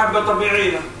 يحب محبة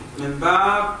طبيعية من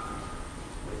باب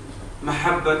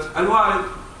محبة الوالد.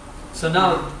 So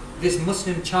now this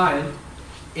Muslim child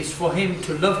is for him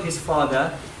to love his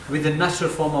father with the natural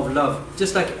form of love,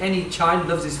 just like any child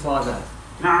loves his father.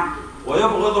 نعم.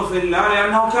 ويبغض في الله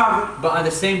لأنه كافر. But at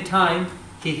the same time,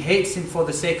 he hates him for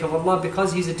the sake of Allah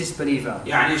because he's a disbeliever.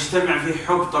 يعني يجتمع في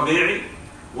حب طبيعي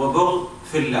وبغض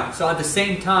في الله. So at the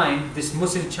same time, this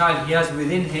Muslim child, he has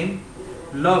within him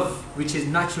love which is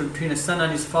natural between a son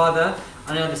and his father,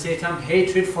 and at the same time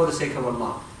hatred for the sake of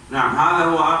Allah. نعم، هذا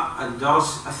هو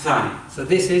الدرس الثاني. So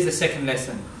this is the second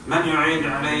lesson. من يعيد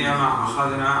علي ما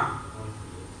أخذنا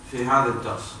في هذا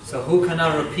الدرس؟ So who can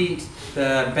now repeat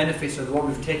the benefits of what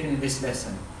we've taken in this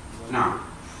lesson? نعم.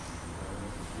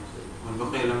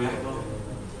 والبقية لم يحضر.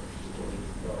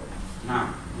 نعم،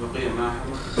 البقية ما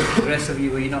يحضر. The rest of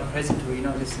you, were you not present, were you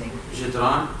not listening?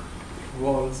 جدران.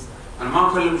 Walls. أنا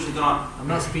ما أكلم جدران. I'm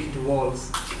not speaking to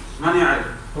walls. من يعرف؟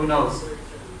 Who knows?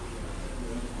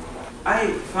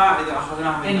 أي فائدة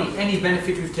أخذناها من الدرس؟ Any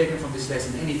benefit we've taken from this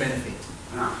lesson, any benefit.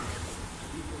 نعم.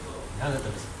 هذا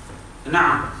الدرس.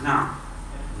 نعم نعم.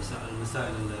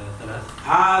 المسائل الثلاث.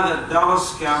 هذا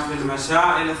الدرس كان في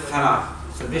المسائل الثلاث.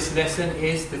 So this lesson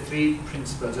is the three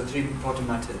principles, the three important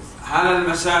matters. هل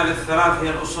المسائل الثلاث هي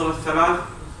الأصول الثلاث؟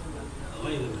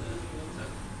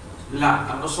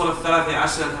 لا، الأصول الثلاث هي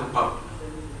أسئلة القبر.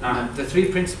 نعم. The three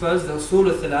principles, the أصول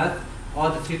الثلاث, are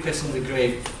the three questions of the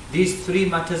grave. These three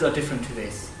matters are different to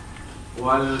this.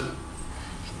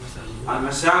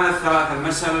 المسائل الثلاث،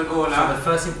 المسألة So الأولى the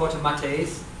first important matter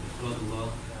is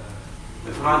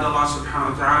إفراد الله سبحانه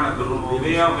وتعالى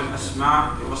بالربوبية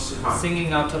وبالأسماء والصفات.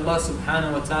 singing out Allah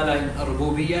subhanahu wa ta'ala in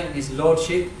Rububiyyah, in His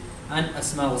Lordship, and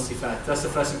Asma wa Sifat. That's the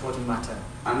first important matter.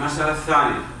 المسألة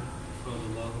الثانية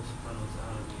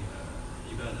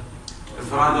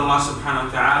إفراد الله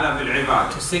سبحانه وتعالى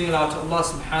بالعبادة. To sing out Allah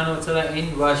subhanahu wa ta'ala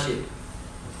in worship.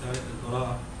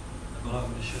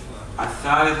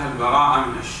 الثالث البراءة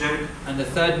من الشرك. And the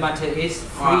third matter is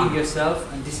freeing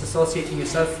yourself and disassociating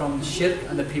yourself from shirk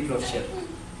and the people of shirk.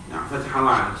 نعم، فتح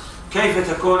الله عليك.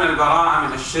 كيف تكون البراءة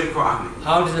من الشرك وأهله؟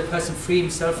 How does a person free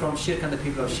himself from shirk and the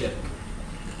people of shirk?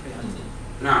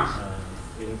 نعم.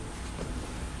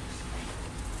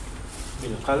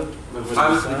 بالقلب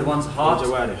With one's heart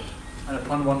والجوارح and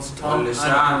upon one's tongue and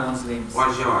upon one's limbs.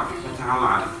 والجوارح. فتح الله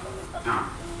عليك. نعم.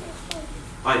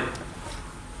 طيب.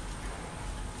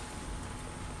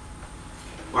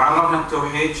 وعرفنا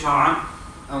التوحيد شرعا.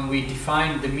 And we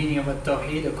defined the meaning of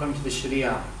التوحيد according to the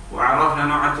Sharia. وعرفنا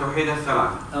نوع التوحيد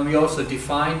الثلاثة. And we also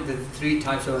defined the three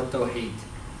types of التوحيد.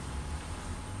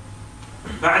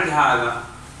 بعد هذا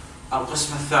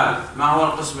القسم الثالث. ما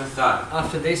هو القسم الثالث؟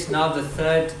 After this, now the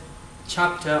third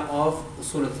chapter of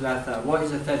أصول ثلاثة. What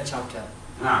is the third chapter?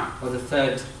 نعم. Or the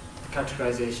third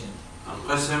categorization?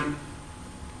 القسم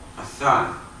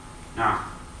الثالث. نعم.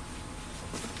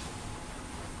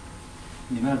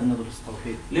 لماذا ندرس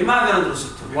التوحيد؟ لماذا ندرس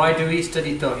التوحيد؟ Why do we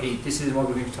study Tawheed? This is what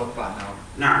we're going to talk about now.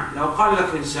 نعم، لو قال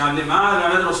لك إنسان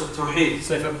لماذا ندرس التوحيد؟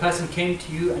 So if a person came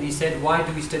to you and he said, why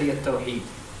do we study Tawheed?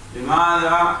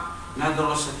 لماذا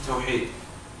ندرس التوحيد؟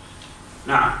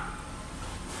 نعم.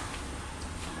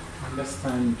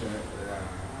 Understand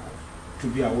to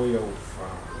be aware of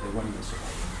the oneness of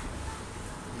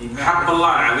Allah. حق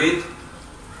الله العبيد.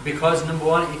 Because number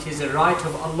one, it is a right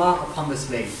of Allah upon the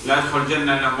slave. لا يدخل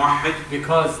الجنة إلا موحد.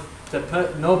 Because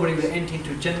nobody will enter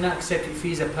into Jannah except if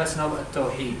he is a person of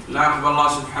Tawheed. لا يقبل الله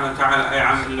سبحانه وتعالى أي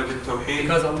عمل إلا بالتوحيد.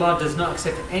 Because Allah does not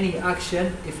accept any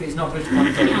action if it is not built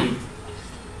upon Tawheed.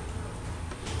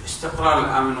 استقرار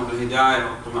الأمن والهداية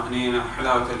والطمأنينة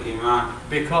حلاوة الإيمان.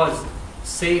 Because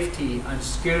safety and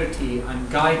security and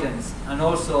guidance and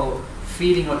also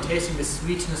feeling or tasting the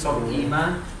sweetness of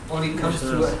Iman only comes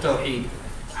through Tawheed.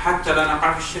 حتى لا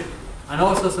نقع في الشرك. And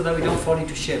also so that we don't fall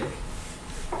into shirk.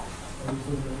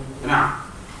 نعم.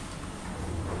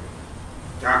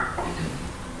 تعال.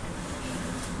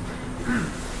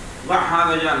 ضع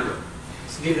هذا جانبا.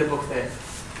 Leave the book there.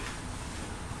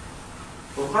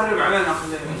 وقرب علينا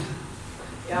خليه.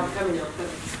 يا مكمل يا مكمل.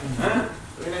 ها؟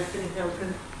 وين أكتني يا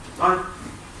مكمل؟ طيب.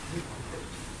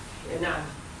 نعم.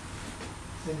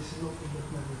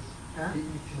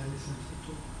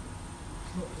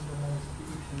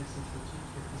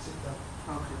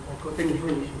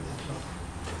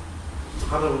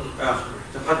 قرب آخر.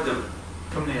 تقدم.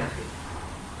 كمل يا أخي.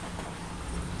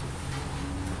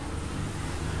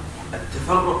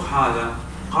 التفرق هذا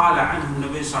قال عنه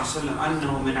النبي صلى الله عليه وسلم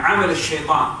أنه من عمل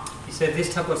الشيطان. He said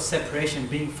this type of separation,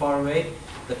 being far away,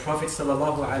 the Prophet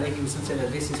sallallahu alayhi wa sallam said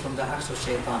that this is from the acts of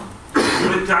shaitan.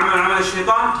 تريد تعمل عمل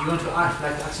الشيطان؟ Do you want to act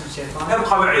like the acts of shaitan?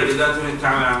 ابقى بعيد إذا تريد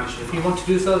تعمل عمل If الشيطان. you want to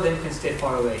do so, then you can stay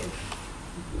far away.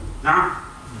 نعم.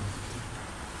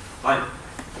 طيب.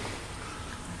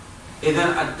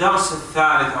 إذا الدرس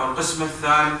الثالث أو القسم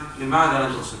الثالث لماذا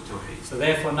ندرس التوحيد؟ So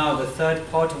therefore now the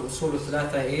third part of الأصول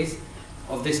ثلاثة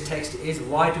of this text is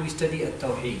why do we study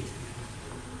التوحيد?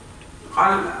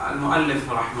 قال المؤلف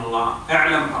رحمه الله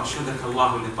اعلم أرشدك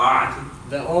الله لطاعته.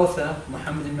 The author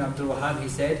Muhammad ibn Abdul Wahhab, he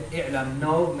said, اعلم,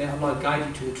 know, may Allah guide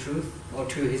you to the truth or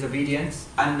to His obedience.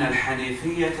 أن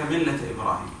الحنيفية ملة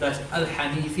إبراهيم. That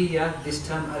al-Hanifiyya, this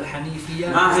term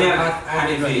al-Hanifiyya, ما is the هي path of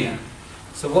الحنيفية؟ Ibrahim.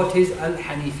 So what is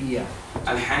al-Hanifiyya?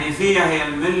 الحنيفية هي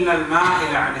الملة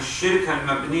المائلة عن الشرك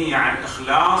المبنية على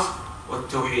الإخلاص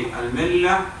والتوحيد.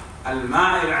 الملة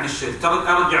المائلة عن الشرك.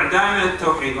 أرجع دائما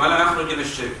للتوحيد ولا أخرج إلى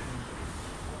الشرك.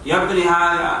 يبني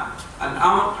هذا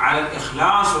الأمر على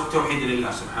الإخلاص والتوحيد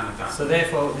لله سبحانه وتعالى. So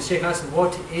therefore the Sheikh asks,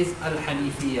 what is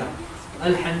al-Hanifiyya?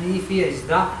 Al-Hanifiyya is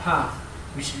that path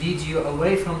which leads you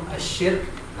away from a-shirk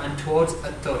and towards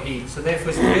a-tawheed. So therefore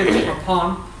it's built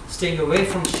upon staying away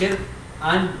from shirk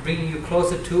and bringing you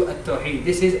closer to a-tawheed.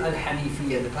 This is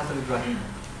al-Hanifiyya, the path of Ibrahim.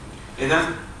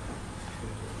 إذن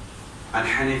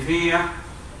الحنيفية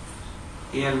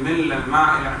هي الملة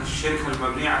المائلة عن الشرك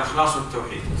المبنية على الإخلاص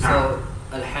والتوحيد. So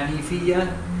al-Hanifiyya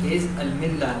is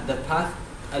al-Millah, the path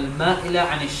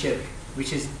al-Ma'ila an al-Shirk,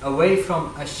 which is away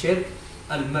from al-Shirk,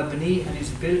 al-Mabni, and is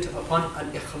built upon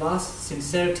al-Ikhlas,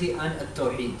 sincerity and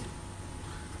al-Tawheed.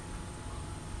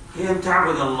 هي أن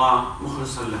تعبد الله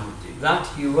مخلصا له الدين. That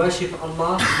you worship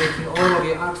Allah, making all of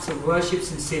your acts of worship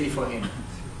sincerely for Him.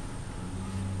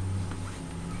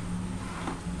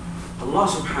 الله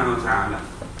سبحانه وتعالى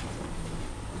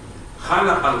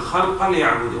خلق الخلق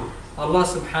ليعبدوه. Allah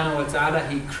subhanahu wa ta'ala,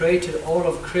 He created all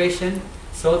of creation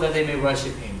so that they may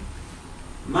worship Him.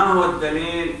 ما هو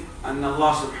الدليل أن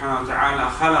الله سبحانه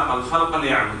وتعالى خلق الخلق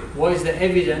ليعبدوه؟ What is the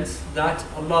evidence that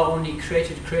Allah only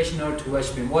created creation in order to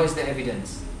worship Him? What is the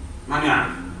evidence? من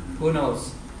يعرف؟ Who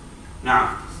knows? نعم.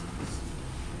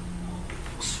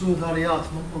 سورة الذاريات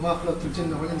وما خلقت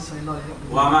الجن والإنس إلا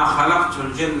ليعبدون. وما خلقت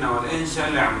الجن والإنس إلا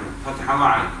ليعبدون. فتح الله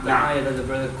عليك. The ayah that the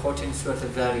brother quoted in Surah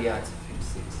Al-Dhariyat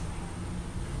 56.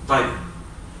 طيب.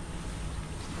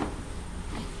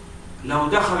 لو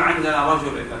دخل عندنا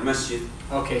رجل إلى المسجد.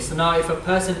 Okay, so now if a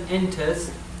person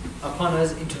enters upon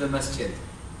us into the masjid.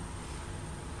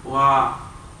 ومعه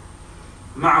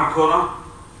كرة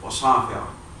وصافرة.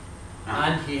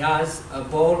 And he has a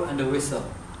ball and a whistle.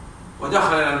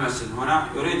 ودخل إلى المسجد هنا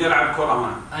يريد يلعب كرة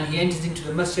هنا. And he enters into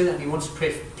the masjid and he wants to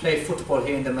play football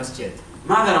here in the masjid.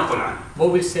 ماذا نقول عنه؟ What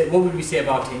would we say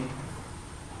about him?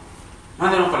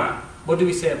 ماذا نقول عنه؟ What would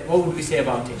we say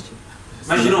about him?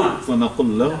 مجنون.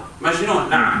 فنقول له مجنون.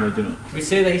 نعم. مجنون. We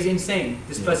say that he's insane.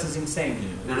 This person is insane.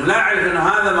 لأنه لا يعرف أن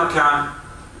هذا مكان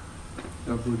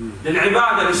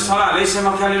للعبادة للصلاة ليس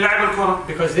مكان للعب الكرة.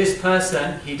 Because this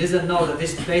person, he doesn't know that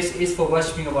this place is for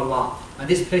worshipping of Allah. And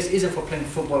this place isn't for playing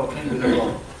football or playing with the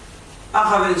ball.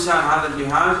 أخذ إنسان هذا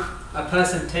الجهاز. A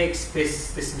person takes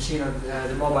this machine,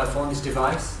 the mobile phone, this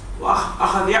device.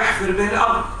 وأخذ يحفر به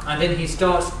الأرض. And then he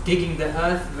starts digging the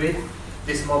earth with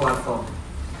this mobile phone.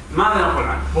 ماذا نقول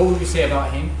عنه؟ What would we say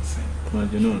about him?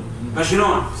 مجنون.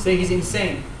 مجنون. Say he's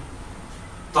insane.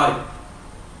 طيب.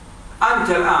 أنت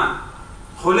الآن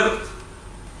خلقت.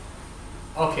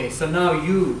 Okay, so now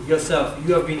you yourself,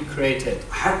 you have been created.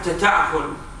 حتى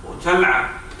تأكل وتلعب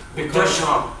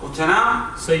وتشرب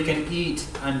وتنام. So you can eat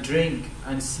and drink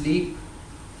and sleep.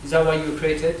 Is that why you were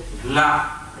created? لا.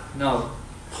 No.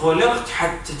 خلقت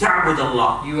حتى تعبد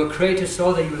الله. You were created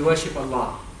so that you will worship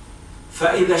Allah.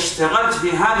 فإذا اشتغلت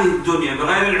في هذه الدنيا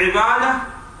بغير العبادة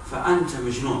فأنت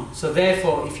مجنون. So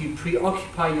therefore, if you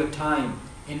preoccupy your time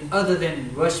in other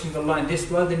than worshipping Allah in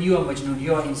this world, then you are majnun,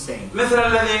 you are insane. مثل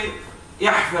الذي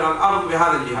يحفر الأرض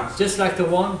بهذا الجهاز. Just like the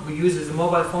one who uses a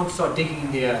mobile phone to start digging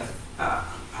in the earth.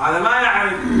 هذا ما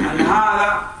يعرف أن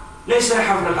هذا ليس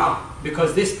لحفر الأرض.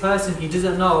 Because this person, he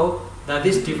doesn't know that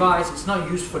this device is not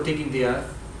used for digging the earth.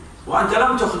 وأنت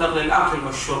لم تخلق للأكل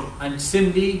والشرب. And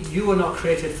similarly, you were not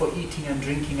created for eating and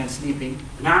drinking and sleeping.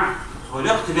 نعم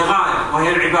خلقت لغاية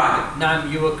وهي العبادة.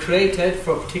 نعم, you were created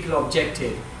for a particular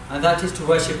objective, and that is to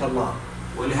worship Allah.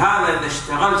 ولهذا إذا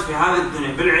اشتغلت في هذه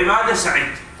الدنيا بالعبادة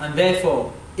سعدت. And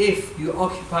therefore, if you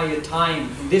occupy your time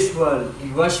in this world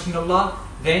in worshipping Allah,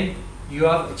 then you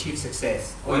have achieved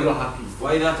success, or you are happy.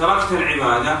 وإذا تركت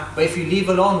العبادة, but if you leave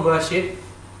alone worship,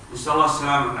 نسأل الله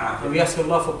السلامة والعافية, we ask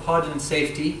Allah for pardon and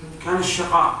safety, كان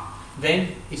الشقاء.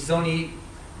 then it's only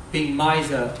being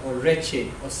miser or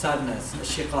wretched or sadness, a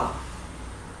shiqa.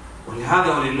 ولهذا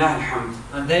ولله الحمد.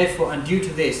 And therefore, and due to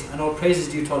this, and all praise is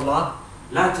due to Allah,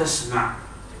 لا تسمع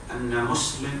أن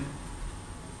مسلم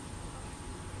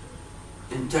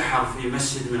انتحر في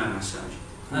مسجد من المساجد.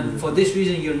 And for this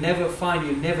reason, you'll never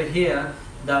hear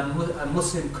that a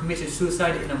Muslim committed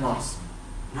suicide in a mosque.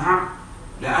 نعم،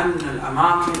 لأن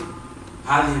الأماكن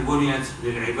هذه بنيت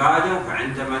للعبادة،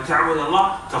 فعندما تعبد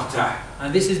الله ترتاح.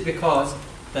 And this is because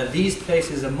that these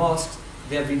places, the mosques,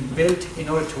 they have been built in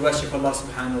order to worship Allah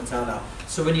subhanahu wa ta'ala.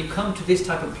 So when you come to this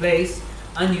type of place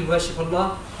and you worship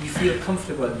Allah, you feel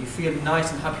comfortable, you feel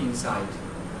nice and happy inside.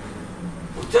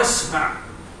 وتسمع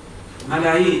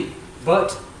ملايين.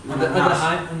 But on the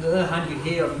other hand, you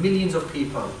hear millions of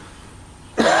people.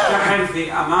 تحل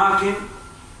في أماكن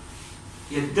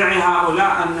يدعي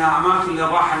هؤلاء أنها أماكن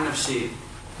للراحة النفسية.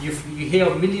 You hear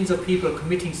of millions of people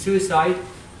committing suicide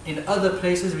in other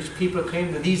places which people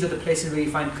claim that these are the places where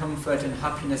you find comfort and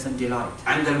happiness and delight.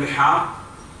 عند البحار.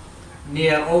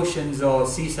 Near oceans or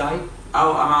seaside.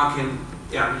 أو أماكن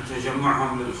يعني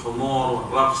تجمعهم للخمور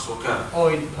والرقص وكذا.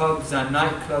 Or in pubs and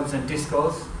nightclubs and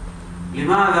discos.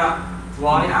 لماذا؟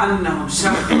 Why? لأنهم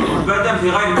سخروا البدن في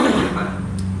غير محل.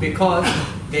 Because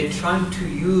they're trying to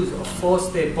use or force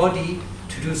their body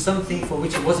to do something for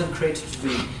which it wasn't created to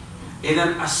do.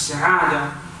 إذن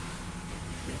السعادة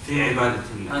في عبادة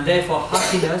الله. And therefore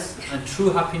happiness and true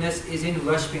happiness is in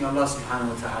worshipping Allah subhanahu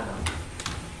wa ta'ala.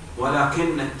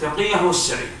 ولكن التقي هو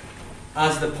السعيد.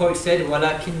 As the poet said,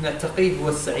 وَلَكِنَّ التَّقِي هُوَ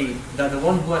السَّعِيدُ, that the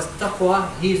one who has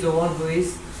taqwa, he is the one who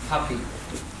is happy.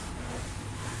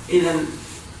 إذن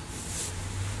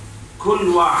كل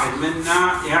واحد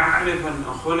منا يعرف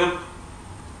أنه خلق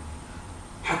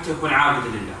حتى يكون عابد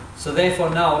لله. So therefore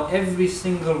now every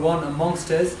single one amongst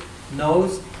us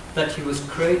knows that he was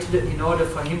created in order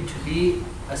for him to be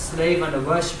a slave and a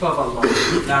worshipper of Allah.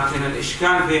 لكن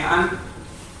الإشكال في أن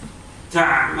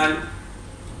تعمل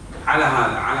على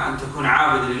هذا، على أن تكون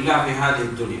عابد لله في هذه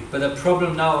الدنيا. But the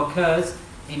problem now occurs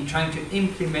in trying to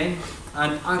implement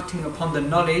and acting upon the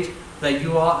knowledge that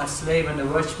you are a slave and a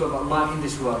worshipper of Allah in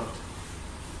this world.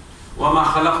 وما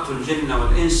خلقت الجن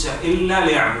والإنس إلا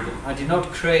ليعبدون. I did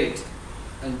not create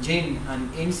a jinn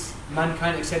and ins,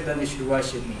 mankind, except that they should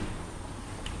worship me,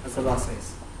 as Allah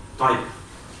says. طيب.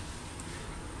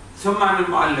 ثم عن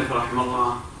المؤلف رحمه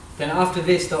الله. Then after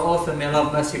this, the author, may Allah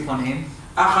have mercy upon him,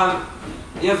 أخذ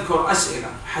يذكر أسئلة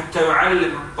حتى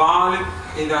يعلم الطالب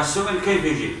إذا سئل كيف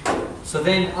يجيب. So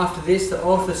then after this, the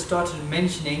author started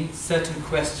mentioning certain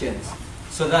questions,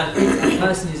 so that if a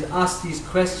person is asked these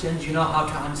questions, you know how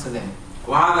to answer them.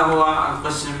 وهذا هو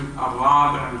القسم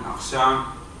الرابع من أقسام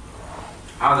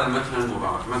هذا المتن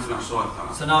المبارك، متن الأصول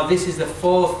الثلاثة. So now this is the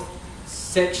fourth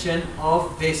section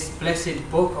of this blessed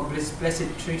book, of this blessed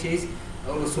treatise,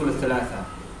 الأصول ثلاثة.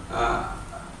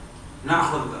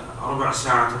 نأخذ ربع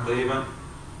ساعة تقريبا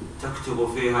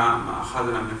تكتب فيها ما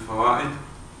أخذنا من فوائد،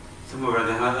 ثم بعد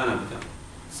هذا نبدأ.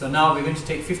 So now we're going to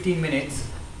take 15 minutes.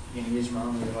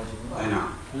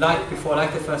 Like before,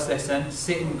 like the first lesson,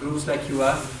 sit in groups like you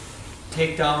were,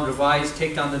 take down, revise,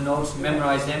 take down the notes,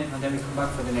 memorize them, and then we come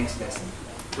back for the next lesson.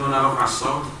 دون رفع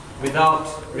الصوت. Without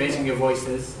raising your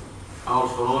voices. أو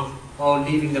الخروج. Or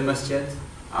leaving the masjid.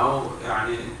 أو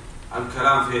يعني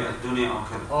الكلام في الدنيا أو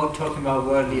كذا. Or talking about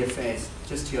worldly affairs,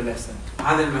 just your lesson.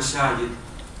 هذه المساجد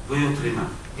بيوت لمن؟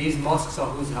 These mosques are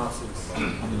whose houses?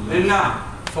 لله.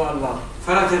 For Allah.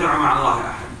 فلا تدعوا مع الله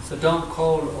أحد. So don't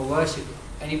call or worship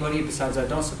anybody besides Allah.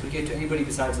 Don't supplicate to anybody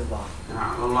besides Allah.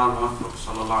 نعم والله الموفق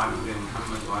صلى الله عليه وسلم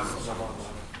محمد وآله وصحبه.